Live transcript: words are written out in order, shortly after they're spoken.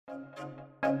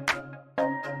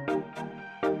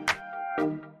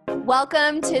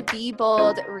Welcome to Be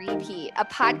Bold, Repeat, a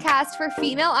podcast for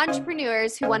female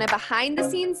entrepreneurs who want a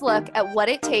behind-the-scenes look at what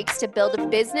it takes to build a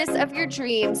business of your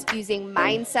dreams using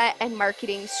mindset and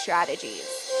marketing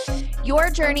strategies. Your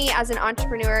journey as an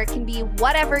entrepreneur can be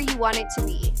whatever you want it to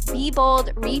be. Be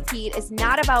Bold, Repeat is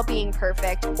not about being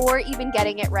perfect or even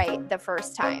getting it right the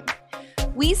first time.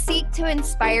 We seek to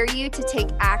inspire you to take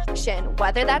action,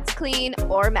 whether that's clean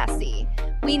or messy.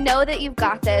 We know that you've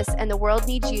got this, and the world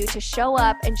needs you to show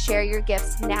up and share your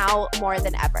gifts now more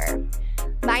than ever.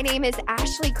 My name is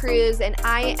Ashley Kruse, and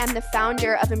I am the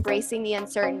founder of Embracing the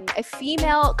Uncertain, a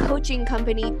female coaching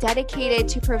company dedicated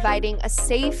to providing a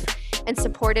safe and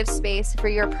supportive space for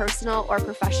your personal or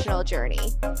professional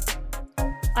journey.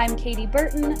 I'm Katie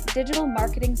Burton, digital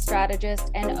marketing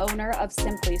strategist and owner of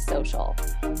Simply Social.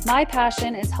 My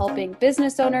passion is helping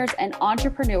business owners and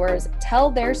entrepreneurs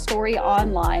tell their story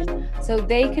online so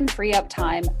they can free up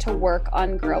time to work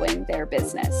on growing their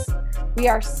business. We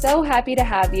are so happy to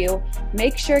have you.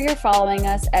 Make sure you're following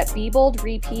us at Be Bold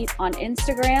Repeat on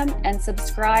Instagram and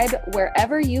subscribe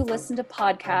wherever you listen to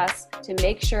podcasts to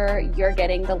make sure you're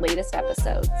getting the latest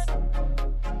episodes.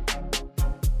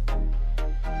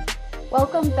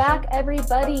 Welcome back,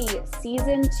 everybody.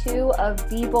 Season 2 of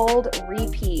Be Bold,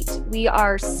 Repeat. We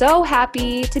are so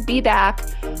happy to be back.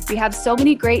 We have so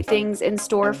many great things in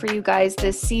store for you guys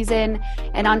this season.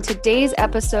 And on today's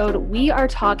episode, we are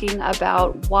talking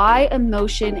about why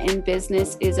emotion in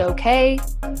business is okay,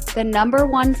 the number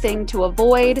one thing to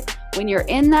avoid when you're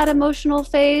in that emotional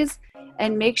phase,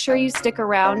 and make sure you stick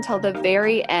around till the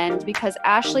very end because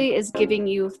Ashley is giving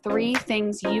you 3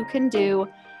 things you can do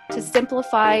to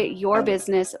simplify your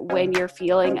business when you're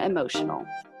feeling emotional.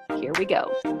 Here we go.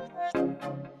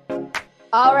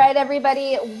 All right,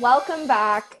 everybody, welcome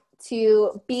back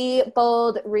to Be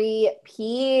Bold,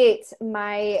 Repeat.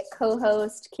 My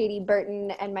co-host, Katie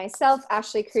Burton, and myself,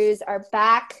 Ashley Kruse, are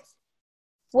back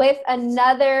with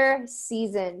another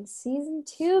season. Season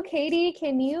 2, Katie,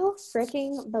 can you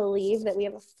freaking believe that we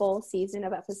have a full season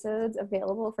of episodes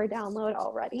available for download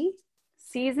already?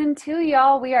 Season 2,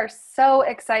 y'all. We are so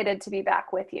excited to be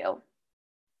back with you.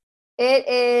 It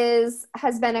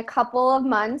has been a couple of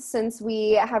months since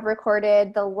we have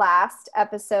recorded the last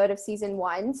episode of season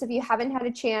 1. So if you haven't had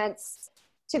a chance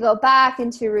to go back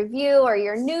and to review, or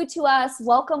you're new to us,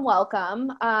 welcome.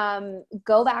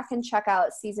 Go back and check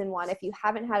out season 1 if you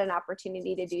haven't had an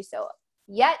opportunity to do so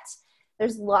yet.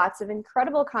 There's lots of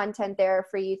incredible content there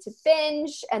for you to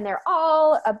binge, and they're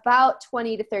all about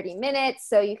 20 to 30 minutes,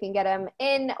 so you can get them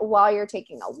in while you're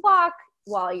taking a walk,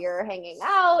 while you're hanging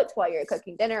out, while you're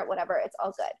cooking dinner, whatever. It's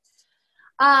all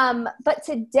good. But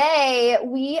today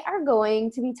we are going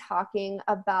to be talking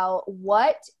about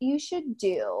what you should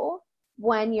do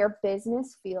when your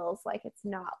business feels like it's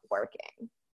not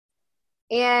working.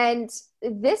 And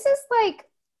this is like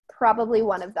probably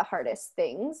one of the hardest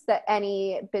things that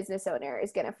any business owner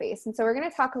is going to face. And so we're going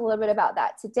to talk a little bit about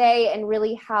that today and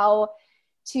really how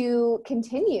to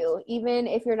continue, even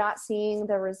if you're not seeing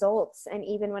the results and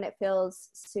even when it feels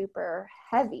super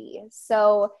heavy.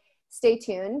 So stay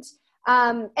tuned.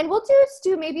 And we'll just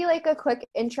do maybe like a quick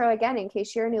intro again, in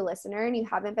case you're a new listener and you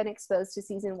haven't been exposed to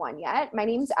season 1 yet. My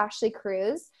name's Ashley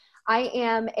Kruse. I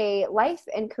am a life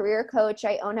and career coach.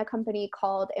 I own a company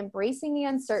called Embracing the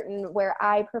Uncertain, where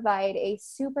I provide a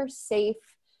super safe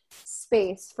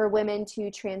space for women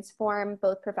to transform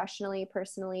both professionally,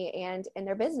 personally, and in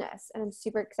their business. And I'm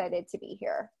super excited to be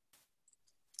here.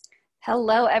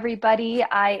 Hello, everybody.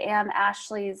 I am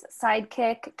Ashley's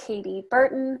sidekick, Katie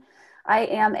Burton. I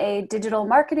am a digital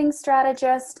marketing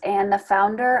strategist and the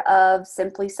founder of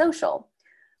Simply Social.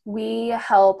 We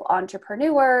help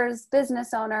entrepreneurs,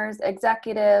 business owners,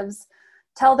 executives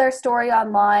tell their story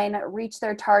online, reach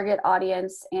their target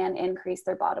audience, and increase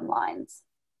their bottom lines.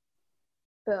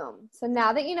 Boom. So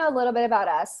now that you know a little bit about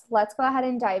us, let's go ahead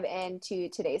and dive into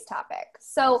today's topic.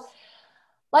 So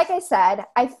like I said,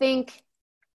 I think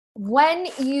when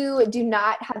you do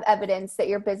not have evidence that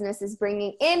your business is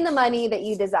bringing in the money that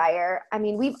you desire, I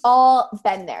mean, we've all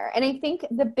been there. And I think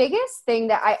the biggest thing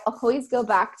that I always go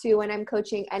back to when I'm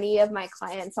coaching any of my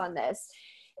clients on this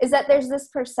is that there's this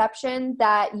perception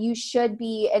that you should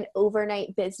be an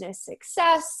overnight business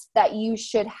success, that you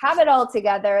should have it all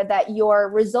together, that your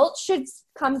results should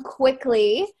come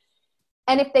quickly.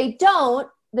 And if they don't,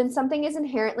 then something is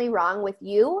inherently wrong with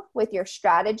you, with your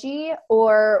strategy,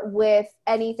 or with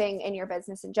anything in your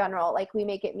business in general. Like, we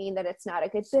make it mean that it's not a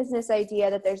good business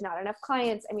idea, that there's not enough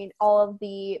clients. I mean, all of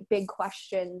the big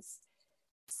questions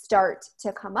start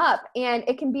to come up, and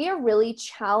it can be a really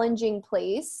challenging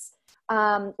place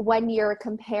when you're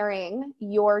comparing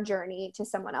your journey to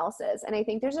someone else's. And I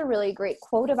think there's a really great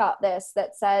quote about this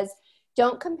that says,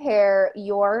 don't compare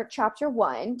your chapter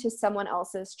 1 to someone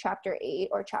else's chapter 8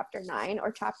 or chapter 9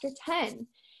 or chapter 10.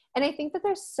 And I think that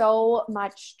there's so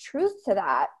much truth to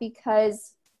that,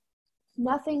 because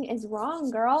nothing is wrong,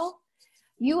 girl.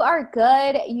 You are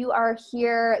good. You are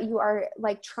here. You are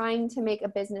like trying to make a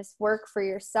business work for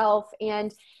yourself.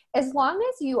 And as long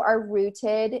as you are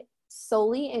rooted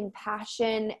solely in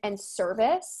passion and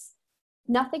service,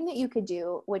 nothing that you could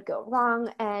do would go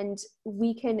wrong. And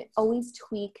we can always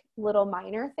tweak little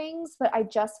minor things, but I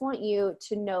just want you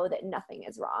to know that nothing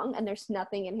is wrong and there's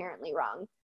nothing inherently wrong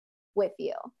with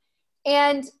you.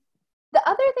 And the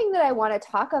other thing that I want to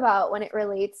talk about when it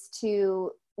relates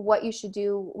to what you should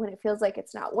do when it feels like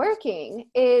it's not working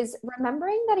is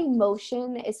remembering that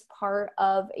emotion is part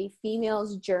of a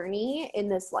female's journey in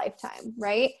this lifetime,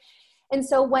 right? And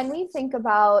so when we think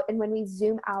about and when we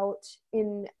zoom out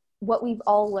in what we've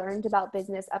all learned about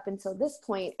business up until this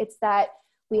point, it's that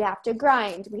we have to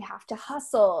grind, we have to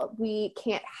hustle, we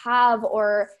can't have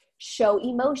or show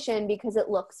emotion because it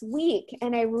looks weak.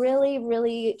 And I really,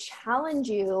 really challenge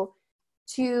you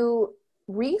to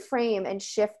reframe and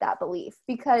shift that belief,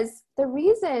 because the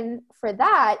reason for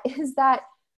that is that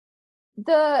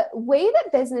the way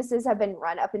that businesses have been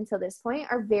run up until this point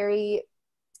are very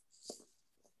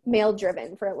male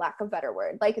driven, for lack of a better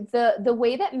word. Like the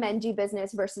way that men do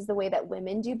business versus the way that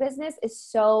women do business is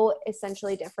so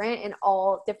essentially different in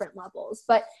all different levels.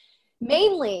 But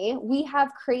mainly, we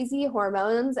have crazy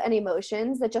hormones and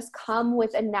emotions that just come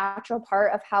with a natural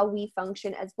part of how we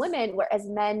function as women, whereas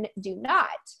men do not.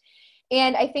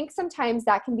 And I think sometimes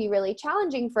that can be really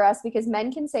challenging for us because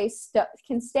men can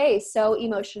stay so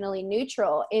emotionally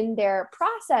neutral in their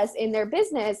process, in their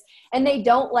business, and they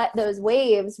don't let those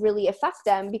waves really affect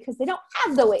them because they don't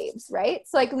have the waves, right?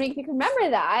 So like we can remember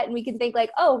that and we can think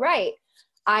like, oh, right,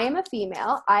 I am a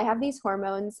female. I have these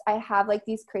hormones. I have like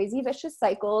these crazy vicious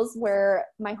cycles where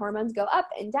my hormones go up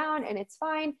and down and it's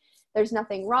fine. There's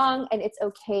nothing wrong. And it's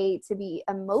okay to be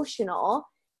emotional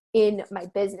in my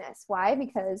business. Why?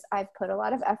 Because I've put a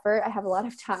lot of effort. I have a lot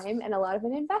of time and a lot of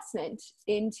an investment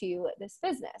into this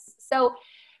business. So,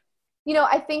 you know,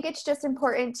 I think it's just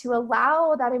important to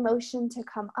allow that emotion to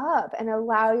come up and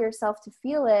allow yourself to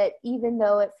feel it, even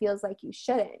though it feels like you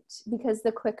shouldn't, because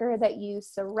the quicker that you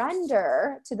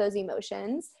surrender to those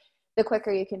emotions, the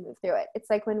quicker you can move through it. It's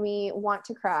like when we want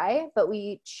to cry, but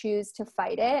we choose to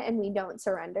fight it and we don't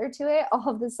surrender to it, all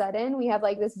of a sudden we have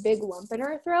like this big lump in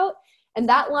our throat, and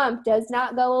that lump does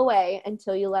not go away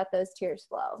until you let those tears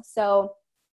flow. So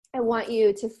I want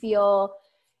you to feel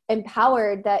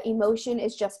empowered that emotion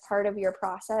is just part of your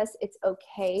process. It's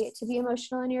okay to be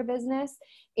emotional in your business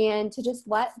and to just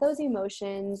let those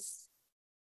emotions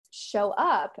show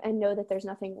up and know that there's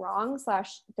nothing wrong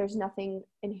 / there's nothing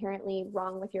inherently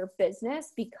wrong with your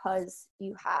business because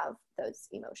you have those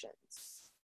emotions.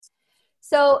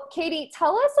 So Katie,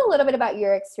 tell us a little bit about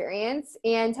your experience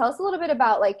and tell us a little bit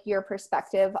about like your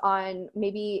perspective on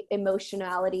maybe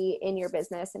emotionality in your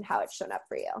business and how it's shown up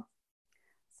for you.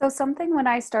 So something when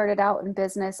I started out in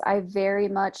business, I very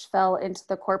much fell into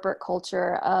the corporate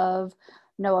culture of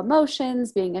no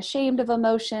emotions, being ashamed of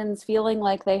emotions, feeling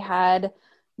like they had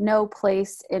no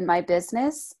place in my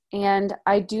business. And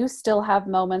I do still have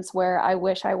moments where I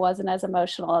wish I wasn't as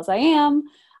emotional as I am.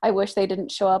 I wish they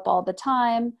didn't show up all the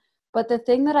time. But the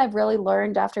thing that I've really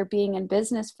learned after being in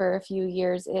business for a few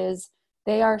years is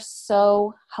they are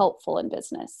so helpful in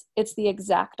business. It's the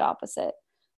exact opposite.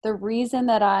 The reason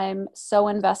that I'm so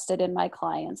invested in my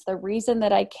clients, the reason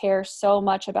that I care so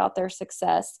much about their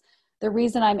success, the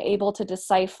reason I'm able to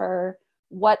decipher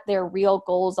what their real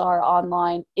goals are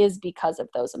online is because of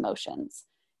those emotions.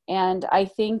 And I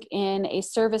think in a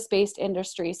service-based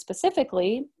industry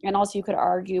specifically, and also you could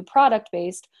argue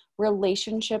product-based,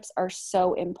 relationships are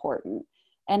so important.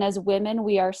 And as women,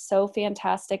 we are so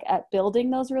fantastic at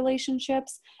building those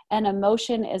relationships, and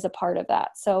emotion is a part of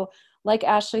that. So like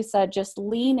Ashley said, just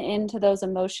lean into those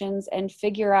emotions and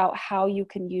figure out how you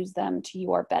can use them to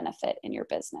your benefit in your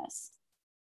business.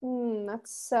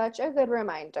 That's such a good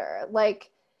reminder.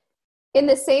 Like, in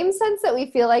the same sense that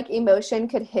we feel like emotion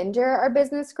could hinder our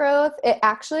business growth, it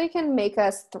actually can make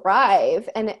us thrive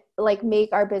and like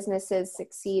make our businesses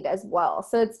succeed as well.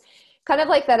 So it's kind of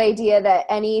like that idea that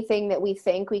anything that we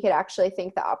think, we could actually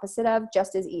think the opposite of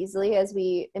just as easily as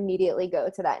we immediately go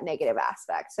to that negative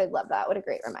aspect. So I love that. What a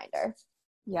great reminder.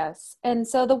 Yes. And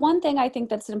so the one thing I think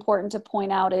that's important to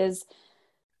point out is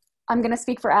I'm going to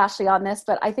speak for Ashley on this,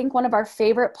 but I think one of our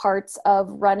favorite parts of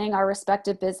running our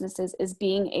respective businesses is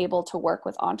being able to work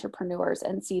with entrepreneurs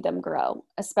and see them grow,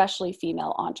 especially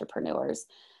female entrepreneurs.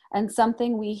 And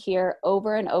something we hear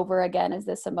over and over again is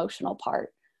this emotional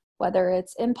part, whether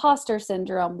it's imposter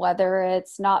syndrome, whether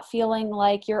it's not feeling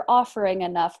like you're offering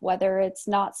enough, whether it's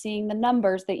not seeing the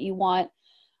numbers that you want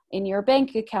in your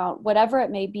bank account, whatever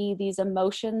it may be, these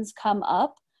emotions come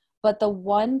up. But the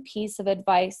one piece of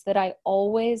advice that I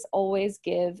always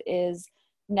give is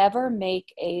never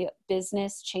make a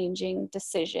business changing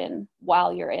decision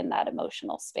while you're in that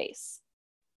emotional space.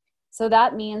 So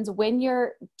that means when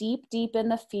you're deep in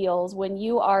the feels, when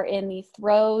you are in the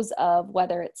throes of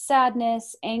whether it's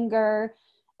sadness, anger,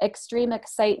 extreme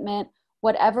excitement,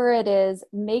 whatever it is,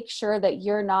 make sure that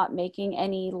you're not making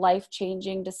any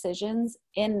life-changing decisions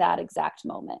in that exact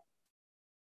moment.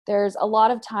 There's a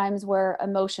lot of times where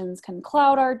emotions can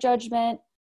cloud our judgment.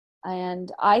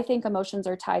 And I think emotions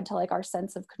are tied to like our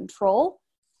sense of control.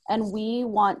 And we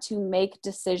want to make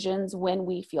decisions when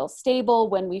we feel stable,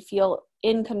 when we feel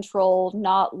in control,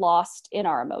 not lost in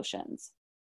our emotions.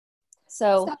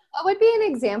 So what would be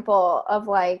an example of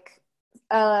like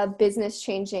a business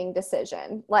changing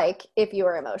decision, like if you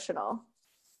were emotional?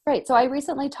 Right. So I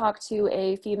recently talked to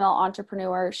a female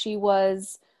entrepreneur. She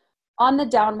was on the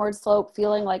downward slope,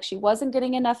 feeling like she wasn't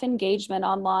getting enough engagement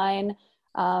online.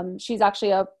 She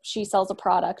sells a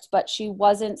product, but she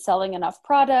wasn't selling enough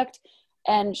product.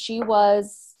 And she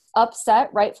was upset,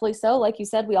 rightfully so. Like you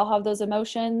said, we all have those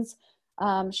emotions.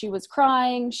 She was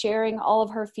crying, sharing all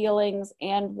of her feelings,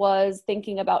 and was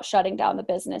thinking about shutting down the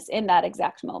business in that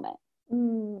exact moment.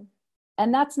 And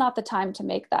that's not the time to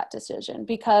make that decision,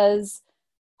 because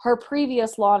her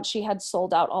previous launch, she had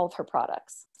sold out all of her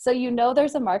products. So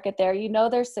there's a market there,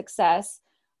 there's success,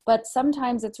 but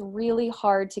sometimes it's really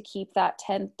hard to keep that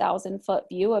 10,000 foot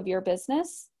view of your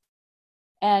business.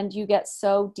 And you get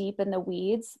so deep in the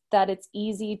weeds that it's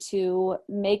easy to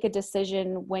make a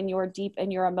decision when you're deep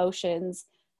in your emotions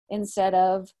instead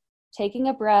of taking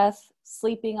a breath,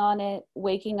 sleeping on it,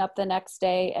 waking up the next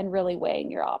day, and really weighing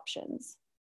your options.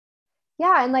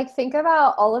 Yeah. And like, think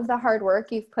about all of the hard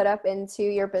work you've put up into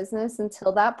your business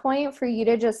until that point for you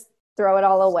to just throw it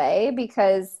all away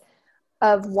because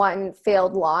of one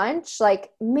failed launch.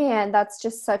 Like, man, that's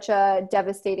just such a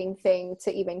devastating thing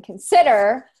to even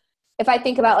consider. If I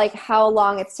think about like how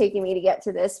long it's taking me to get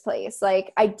to this place,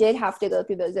 like I did have to go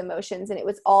through those emotions and it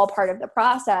was all part of the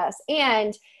process.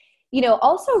 And,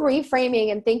 also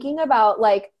reframing and thinking about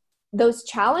like those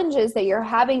challenges that you're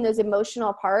having, those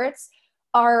emotional parts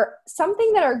are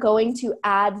something that are going to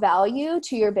add value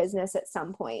to your business at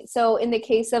some point. So in the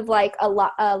case of like a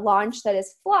launch that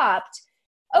is flopped,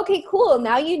 okay, cool.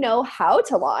 Now you know how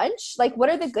to launch. Like, what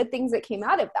are the good things that came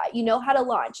out of that? You know how to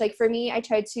launch. Like for me, I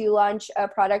tried to launch a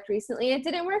product recently. It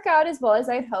didn't work out as well as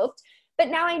I'd hoped, but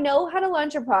now I know how to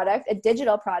launch a product, a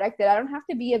digital product that I don't have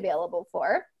to be available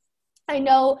for. I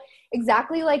know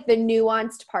exactly like the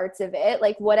nuanced parts of it,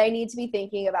 like what I need to be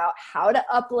thinking about, how to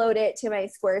upload it to my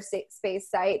Squarespace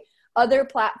site, other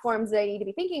platforms that I need to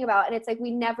be thinking about. And it's like,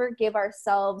 we never give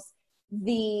ourselves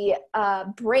the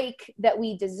break that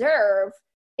we deserve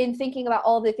in thinking about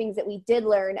all the things that we did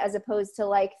learn, as opposed to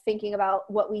like thinking about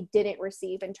what we didn't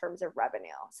receive in terms of revenue.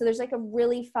 So there's like a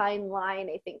really fine line,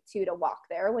 I think, too, to walk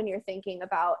there when you're thinking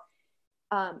about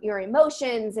your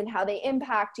emotions and how they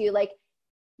impact you. Like,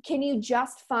 can you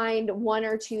just find one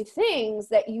or two things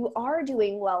that you are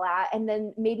doing well at, and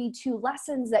then maybe two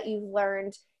lessons that you've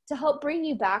learned to help bring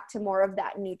you back to more of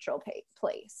that neutral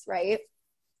place, right?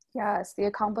 Yes, the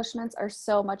accomplishments are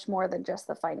so much more than just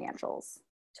the financials.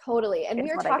 Totally. And we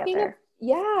were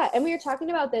talking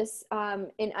about this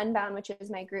in Unbound, which is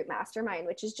my group mastermind,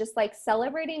 which is just like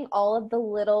celebrating all of the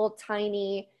little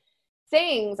tiny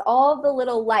things, all of the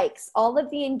little likes, all of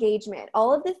the engagement,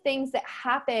 all of the things that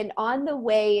happen on the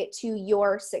way to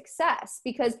your success,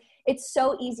 because it's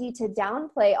so easy to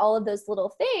downplay all of those little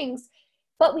things.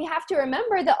 But we have to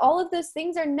remember that all of those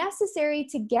things are necessary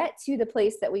to get to the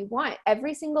place that we want.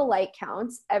 Every single like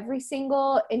counts, every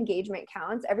single engagement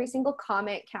counts, every single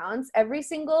comment counts, every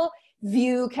single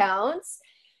view counts.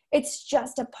 It's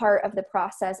just a part of the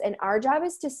process. And our job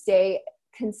is to stay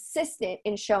consistent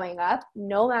in showing up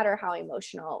no matter how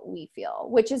emotional we feel,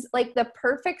 which is like the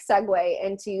perfect segue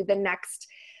into the next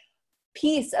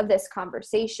piece of this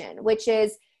conversation, which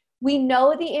is, we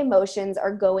know the emotions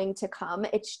are going to come.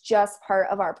 It's just part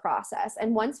of our process.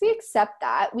 And once we accept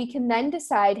that, we can then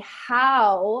decide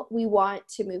how we want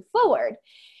to move forward.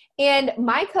 And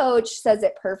my coach says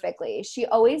it perfectly. She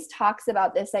always talks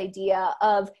about this idea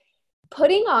of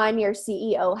putting on your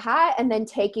CEO hat and then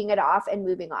taking it off and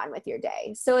moving on with your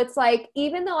day. So it's like,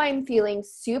 even though I'm feeling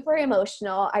super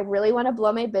emotional, I really want to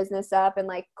blow my business up and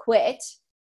like quit.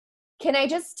 Can I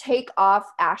just take off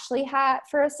Ashley hat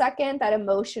for a second, that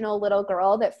emotional little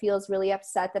girl that feels really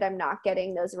upset that I'm not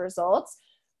getting those results?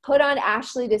 Put on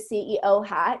Ashley the CEO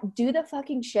hat, do the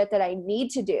fucking shit that I need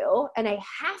to do and I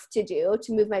have to do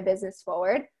to move my business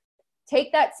forward.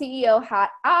 Take that CEO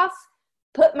hat off,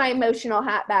 put my emotional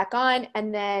hat back on,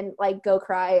 and then like go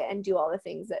cry and do all the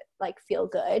things that like feel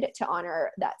good to honor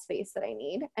that space that I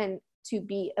need and to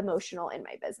be emotional in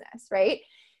my business, right?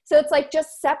 So it's like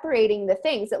just separating the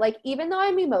things that like, even though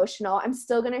I'm emotional, I'm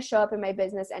still going to show up in my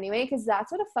business anyway, because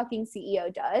that's what a fucking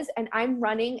CEO does. And I'm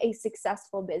running a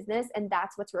successful business, and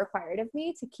that's what's required of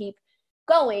me to keep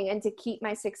going and to keep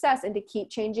my success and to keep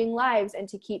changing lives and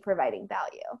to keep providing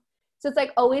value. So it's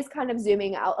like always kind of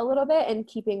zooming out a little bit and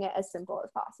keeping it as simple as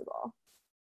possible.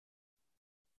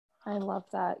 I love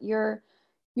that.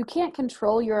 You can't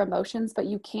control your emotions, but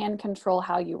you can control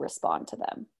how you respond to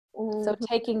them. So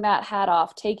taking that hat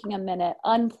off, taking a minute,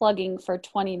 unplugging for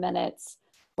 20 minutes,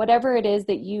 whatever it is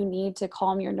that you need to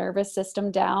calm your nervous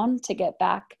system down to get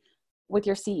back with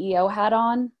your CEO hat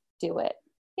on, do it.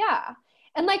 Yeah.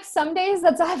 And like some days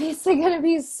that's obviously going to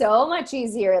be so much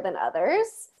easier than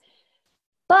others.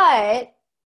 But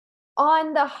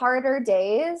on the harder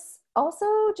days, also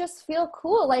just feel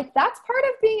cool. Like that's part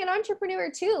of being an entrepreneur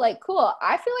too. Like, cool,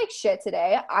 I feel like shit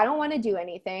today. I don't want to do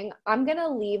anything. I'm going to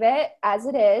leave it as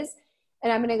it is.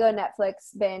 And I'm going to go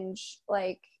Netflix binge,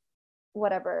 like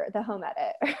whatever, the home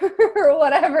edit or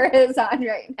whatever is on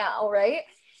right now. Right.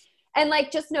 And like,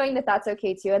 just knowing that that's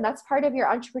okay too. And that's part of your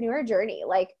entrepreneur journey.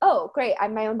 Like, oh, great,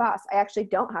 I'm my own boss. I actually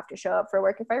don't have to show up for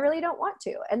work if I really don't want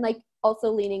to. And like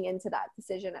also leaning into that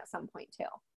decision at some point too.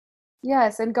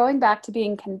 Yes. And going back to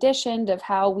being conditioned of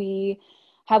how we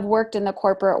have worked in the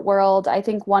corporate world, I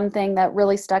think one thing that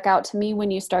really stuck out to me when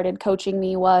you started coaching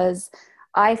me was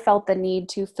I felt the need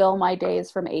to fill my days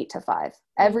from 8 to 5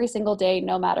 every single day,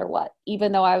 no matter what,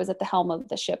 even though I was at the helm of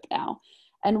the ship now.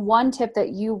 And one tip that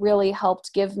you really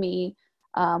helped give me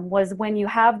was when you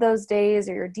have those days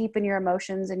or you're deep in your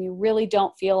emotions and you really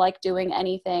don't feel like doing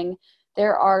anything,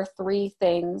 there are 3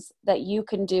 things that you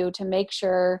can do to make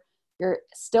sure you're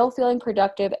still feeling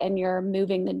productive and you're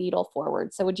moving the needle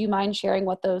forward. So would you mind sharing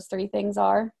what those 3 things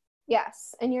are?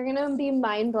 Yes. And you're going to be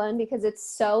mind blown because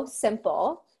it's so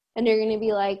simple. And you're going to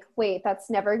be like, wait, that's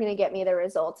never going to get me the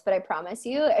results. But I promise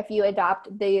you, if you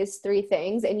adopt these 3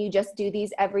 things and you just do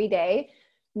these every day,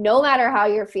 no matter how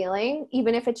you're feeling,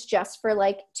 even if it's just for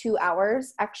like 2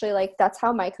 hours, actually, like that's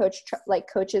how my coach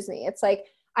coaches me. It's like,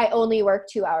 I only work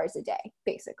 2 hours a day,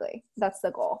 basically. That's the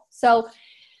goal. So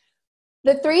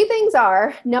the 3 things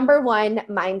are, number 1,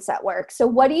 mindset work. So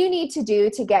what do you need to do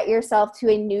to get yourself to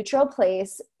a neutral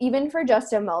place, even for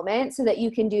just a moment, so that you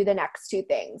can do the next 2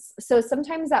 things? So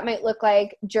sometimes that might look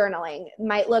like journaling,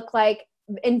 might look like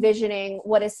envisioning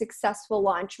what a successful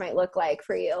launch might look like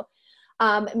for you.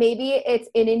 Maybe it's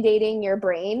inundating your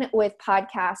brain with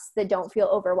podcasts that don't feel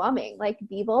overwhelming, like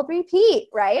Be Bold, Repeat,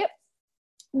 right?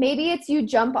 Maybe it's you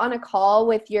jump on a call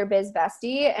with your biz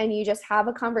bestie and you just have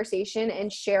a conversation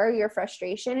and share your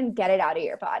frustration and get it out of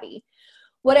your body.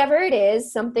 Whatever it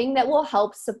is, something that will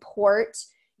help support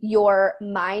your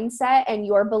mindset and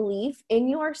your belief in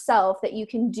yourself that you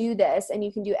can do this and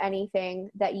you can do anything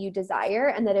that you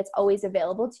desire and that it's always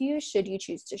available to you should you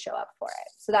choose to show up for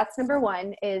it. So that's number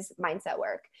 1 is mindset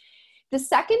work. The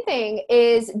second thing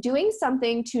is doing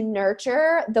something to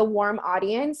nurture the warm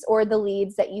audience or the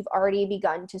leads that you've already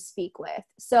begun to speak with.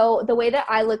 So the way that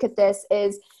I look at this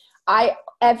is I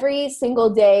every single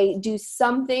day do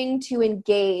something to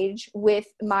engage with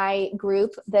my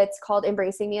group that's called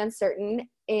Embracing the Uncertain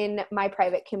in my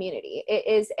private community. It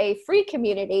is a free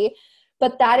community,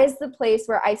 but that is the place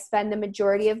where I spend the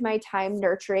majority of my time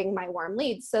nurturing my warm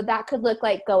leads. So that could look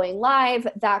like going live.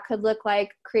 That could look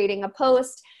like creating a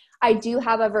post. I do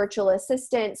have a virtual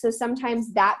assistant. So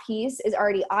sometimes that piece is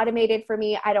already automated for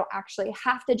me. I don't actually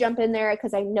have to jump in there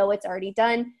because I know it's already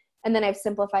done. And then I've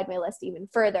simplified my list even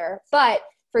further. But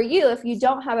for you, if you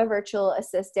don't have a virtual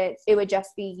assistant, it would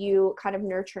just be you kind of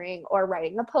nurturing or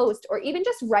writing a post or even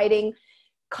just writing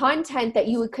content that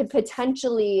you could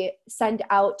potentially send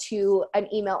out to an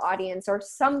email audience or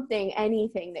something,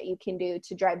 anything that you can do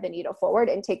to drive the needle forward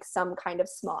and take some kind of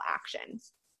small action.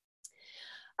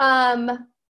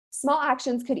 Small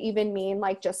actions could even mean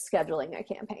like just scheduling a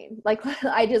campaign. Like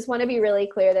I just want to be really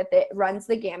clear that it runs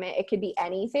the gamut. It could be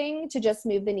anything to just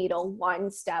move the needle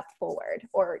 1 step forward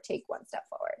or take 1 step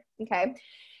forward. Okay.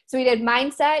 So we did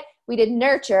mindset, we did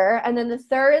nurture. And then the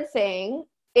third thing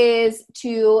is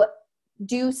to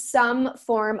do some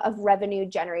form of revenue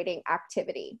generating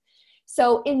activity.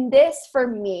 So in this, for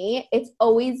me, it's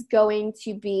always going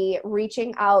to be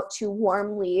reaching out to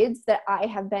warm leads that I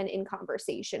have been in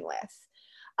conversation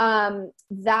with.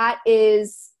 That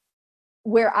is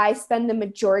where I spend the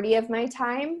majority of my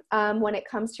time when it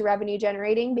comes to revenue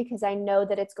generating, because I know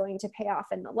that it's going to pay off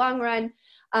in the long run.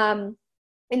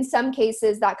 In some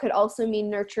cases, that could also mean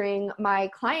nurturing my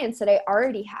clients that I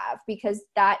already have, because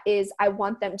that is, I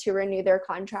want them to renew their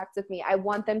contracts with me. I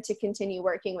want them to continue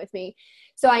working with me.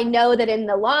 So I know that in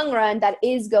the long run, that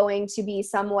is going to be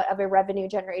somewhat of a revenue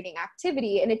generating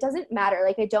activity. And it doesn't matter.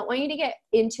 Like, I don't want you to get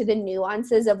into the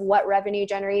nuances of what revenue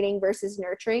generating versus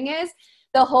nurturing is.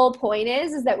 The whole point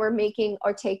is that we're making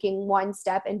or taking one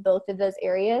step in both of those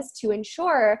areas to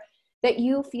ensure that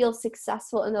you feel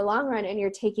successful in the long run and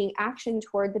you're taking action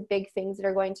toward the big things that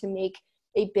are going to make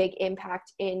a big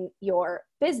impact in your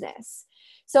business.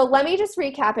 So let me just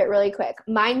recap it really quick.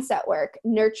 Mindset work,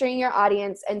 nurturing your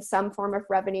audience, and some form of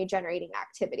revenue generating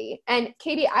activity. And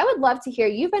Katie, I would love to hear,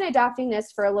 you've been adopting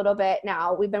this for a little bit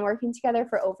now. We've been working together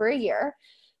for over a year.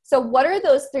 So what are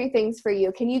those three things for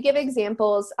you? Can you give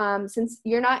examples, since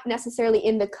you're not necessarily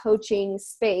in the coaching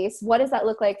space? What does that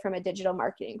look like from a digital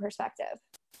marketing perspective?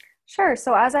 Sure.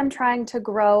 So as I'm trying to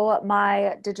grow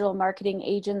my digital marketing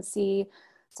agency,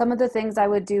 some of the things I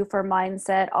would do for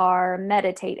mindset are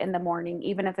meditate in the morning,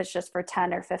 even if it's just for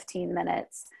 10 or 15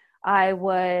 minutes. I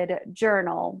would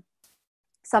journal,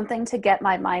 something to get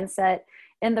my mindset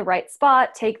in the right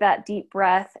spot, take that deep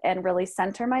breath and really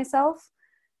center myself.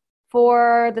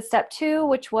 For the step 2,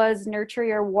 which was nurture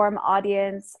your warm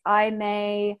audience, I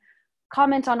may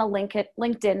comment on a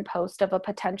LinkedIn post of a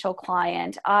potential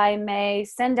client. I may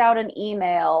send out an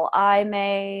email. I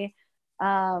may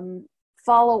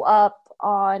follow up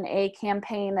on a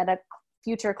campaign that a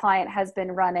future client has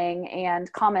been running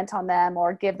and comment on them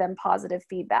or give them positive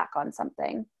feedback on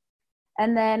something.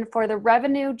 And then for the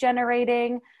revenue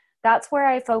generating, that's where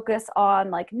I focus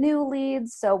on like new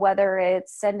leads. So whether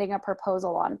it's sending a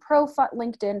proposal on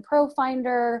LinkedIn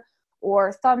ProFinder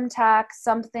or Thumbtack,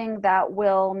 something that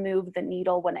will move the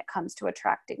needle when it comes to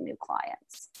attracting new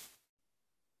clients.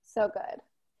 So good.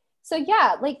 So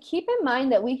yeah, like keep in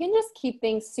mind that we can just keep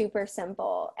things super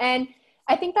simple. And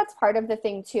I think that's part of the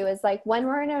thing too, is like when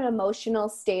we're in an emotional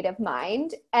state of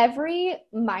mind, every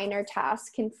minor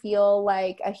task can feel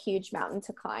like a huge mountain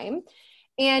to climb.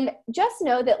 And just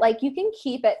know that like you can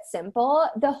keep it simple.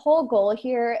 The whole goal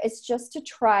here is just to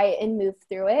try and move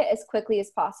through it as quickly as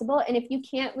possible. And if you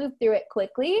can't move through it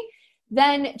quickly,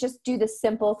 then just do the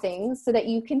simple things so that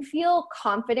you can feel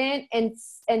confident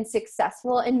and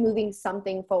successful in moving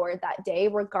something forward that day,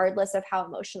 regardless of how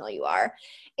emotional you are.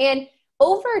 And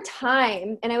over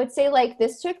time, and I would say like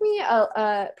this took me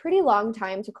a pretty long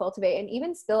time to cultivate, and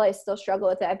even still, I still struggle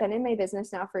with it. I've been in my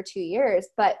business now for 2 years,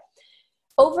 but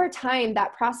over time,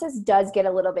 that process does get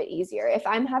a little bit easier. If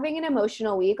I'm having an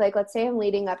emotional week, like let's say I'm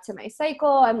leading up to my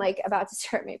cycle, I'm like about to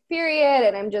start my period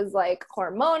and I'm just like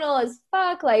hormonal as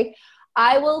fuck. Like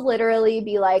I will literally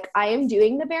be like, I am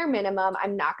doing the bare minimum.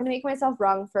 I'm not going to make myself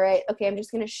wrong for it. Okay, I'm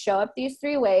just going to show up these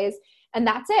 3 ways and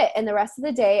that's it. And the rest of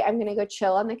the day, I'm going to go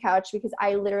chill on the couch because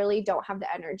I literally don't have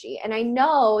the energy. And I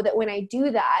know that when I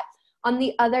do that, on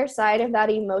the other side of that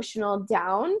emotional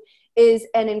down is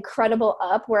an incredible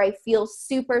up where I feel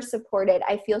super supported.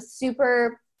 I feel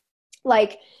super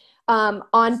like on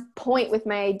point with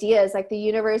my ideas. Like the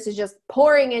universe is just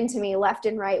pouring into me left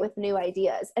and right with new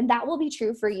ideas. And that will be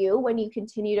true for you when you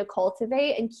continue to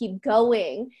cultivate and keep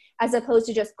going, as opposed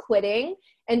to just quitting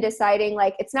and deciding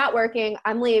like, it's not working,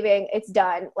 I'm leaving, it's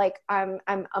done. Like I'm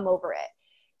over it.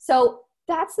 So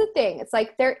that's the thing. It's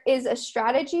like there is a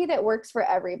strategy that works for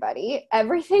everybody.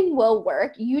 Everything will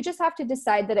work. You just have to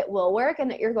decide that it will work and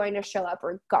that you're going to show up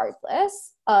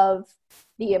regardless of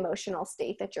the emotional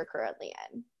state that you're currently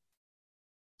in.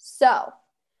 So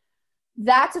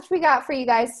that's what we got for you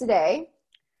guys today.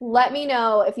 Let me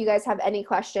know if you guys have any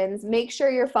questions. Make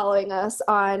sure you're following us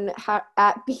on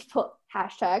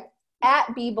hashtag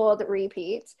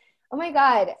 @BeBoldRepeat. Oh my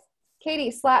God.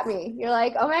 Katie, slap me. You're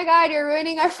like, oh my God, you're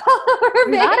ruining our follower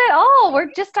base. Not at all.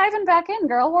 We're just diving back in,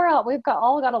 girl. We've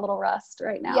all got a little rust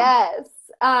right now. Yes.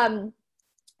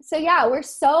 So yeah, we're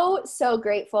so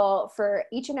grateful for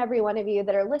each and every one of you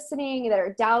that are listening, that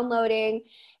are downloading.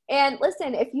 And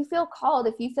listen, if you feel called,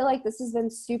 if you feel like this has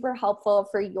been super helpful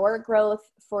for your growth,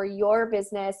 for your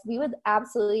business, we would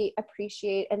absolutely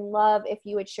appreciate and love if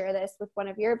you would share this with one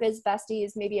of your biz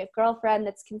besties, maybe a girlfriend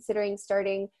that's considering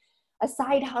starting a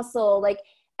side hustle. Like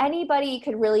anybody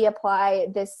could really apply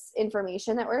this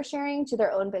information that we're sharing to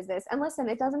their own business. And listen,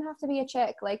 it doesn't have to be a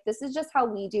chick. Like this is just how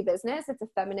we do business. It's a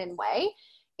feminine way.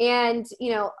 And,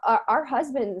 you know, our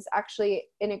husbands actually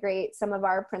integrate some of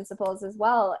our principles as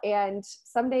well. And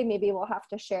someday maybe we'll have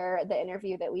to share the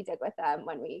interview that we did with them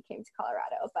when we came to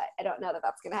Colorado, but I don't know that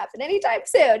that's going to happen anytime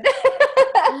soon.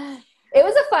 It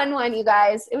was a fun one, you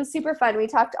guys. It was super fun. We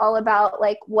talked all about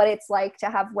like what it's like to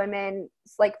have women,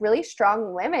 like really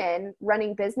strong women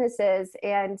running businesses,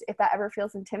 and if that ever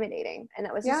feels intimidating. And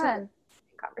that was just a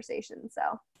conversation.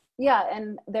 So yeah,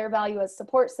 and their value as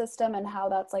support system and how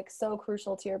that's like so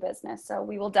crucial to your business. So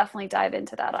we will definitely dive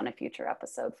into that on a future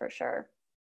episode for sure.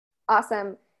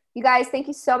 Awesome. You guys, thank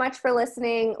you so much for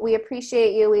listening. We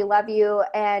appreciate you. We love you.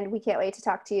 And we can't wait to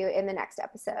talk to you in the next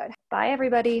episode. Bye,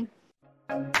 everybody.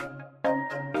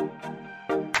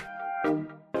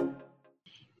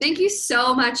 Thank you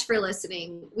so much for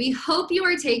listening. We hope you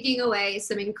are taking away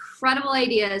some incredible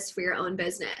ideas for your own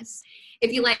business.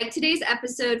 If you like today's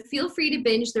episode, feel free to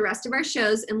binge the rest of our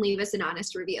shows and leave us an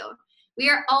honest review. We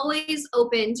are always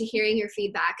open to hearing your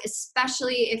feedback,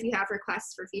 especially if you have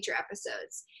requests for future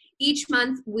episodes. Each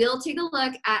month, we'll take a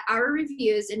look at our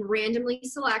reviews and randomly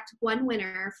select one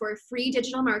winner for a free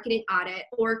digital marketing audit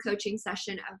or coaching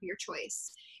session of your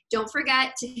choice. Don't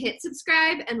forget to hit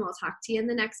subscribe, and we'll talk to you in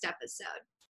the next episode.